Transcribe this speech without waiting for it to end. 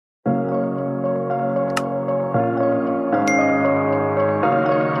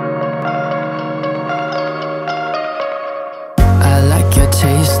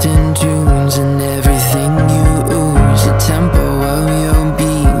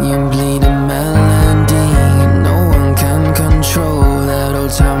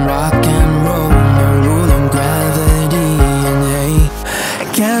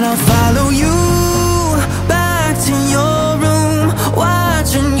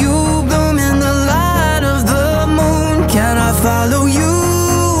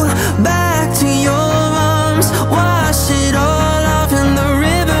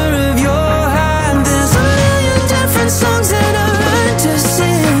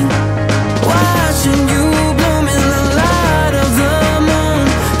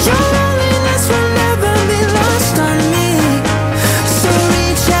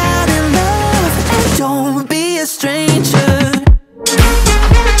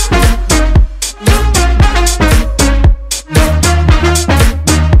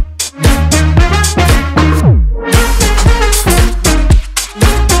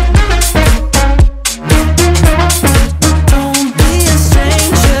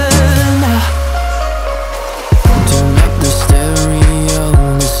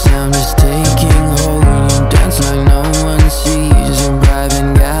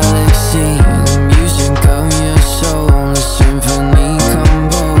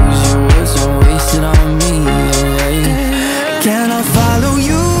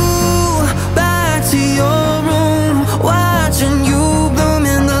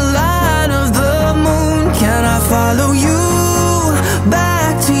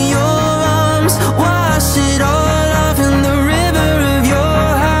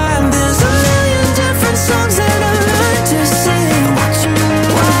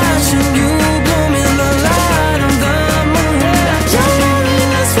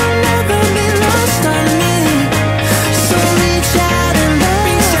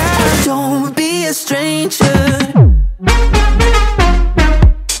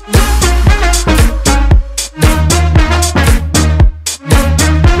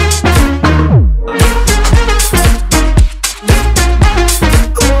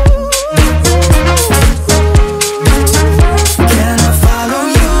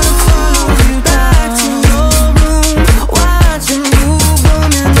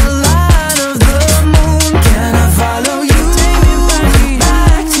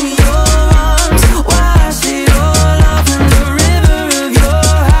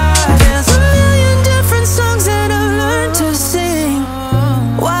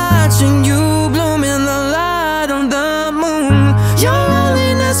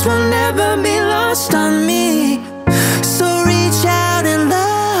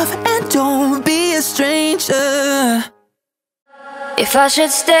if I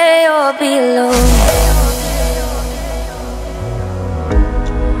should stay or be alone.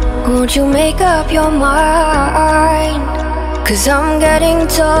 Won't you make up your mind? 'Cause I'm getting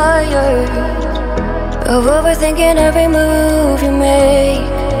tired of overthinking every move you make.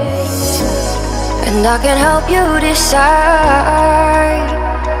 And I can help you decide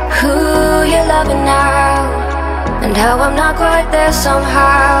who you're loving now, and how I'm not quite there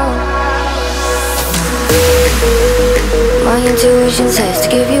somehow. My intuition says to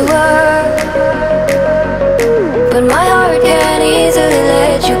give you up, but my heart can't easily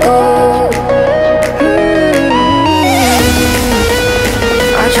let you go.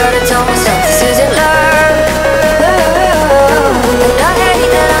 I try to tell myself this isn't love, and I hate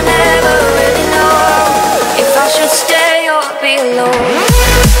that I never really know if I should stay or be alone.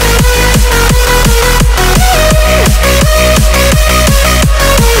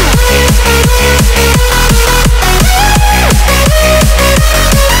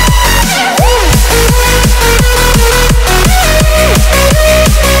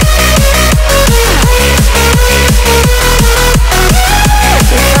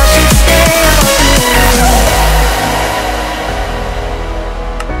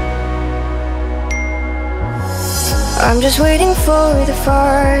 I'm just waiting for the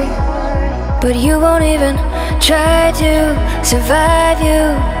fire, but you won't even try to survive. You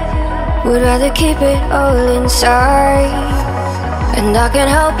would rather keep it all inside, and I can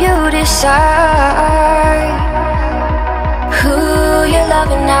help you decide who you're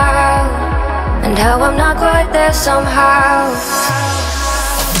loving now, and how I'm not quite there somehow.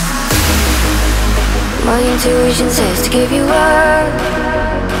 My intuition says to give you up,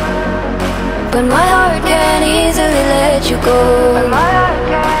 but my heart can't easily let you go.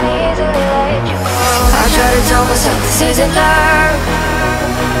 I try to tell myself this isn't love,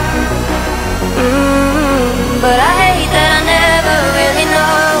 but I hate that I never really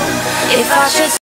know if I should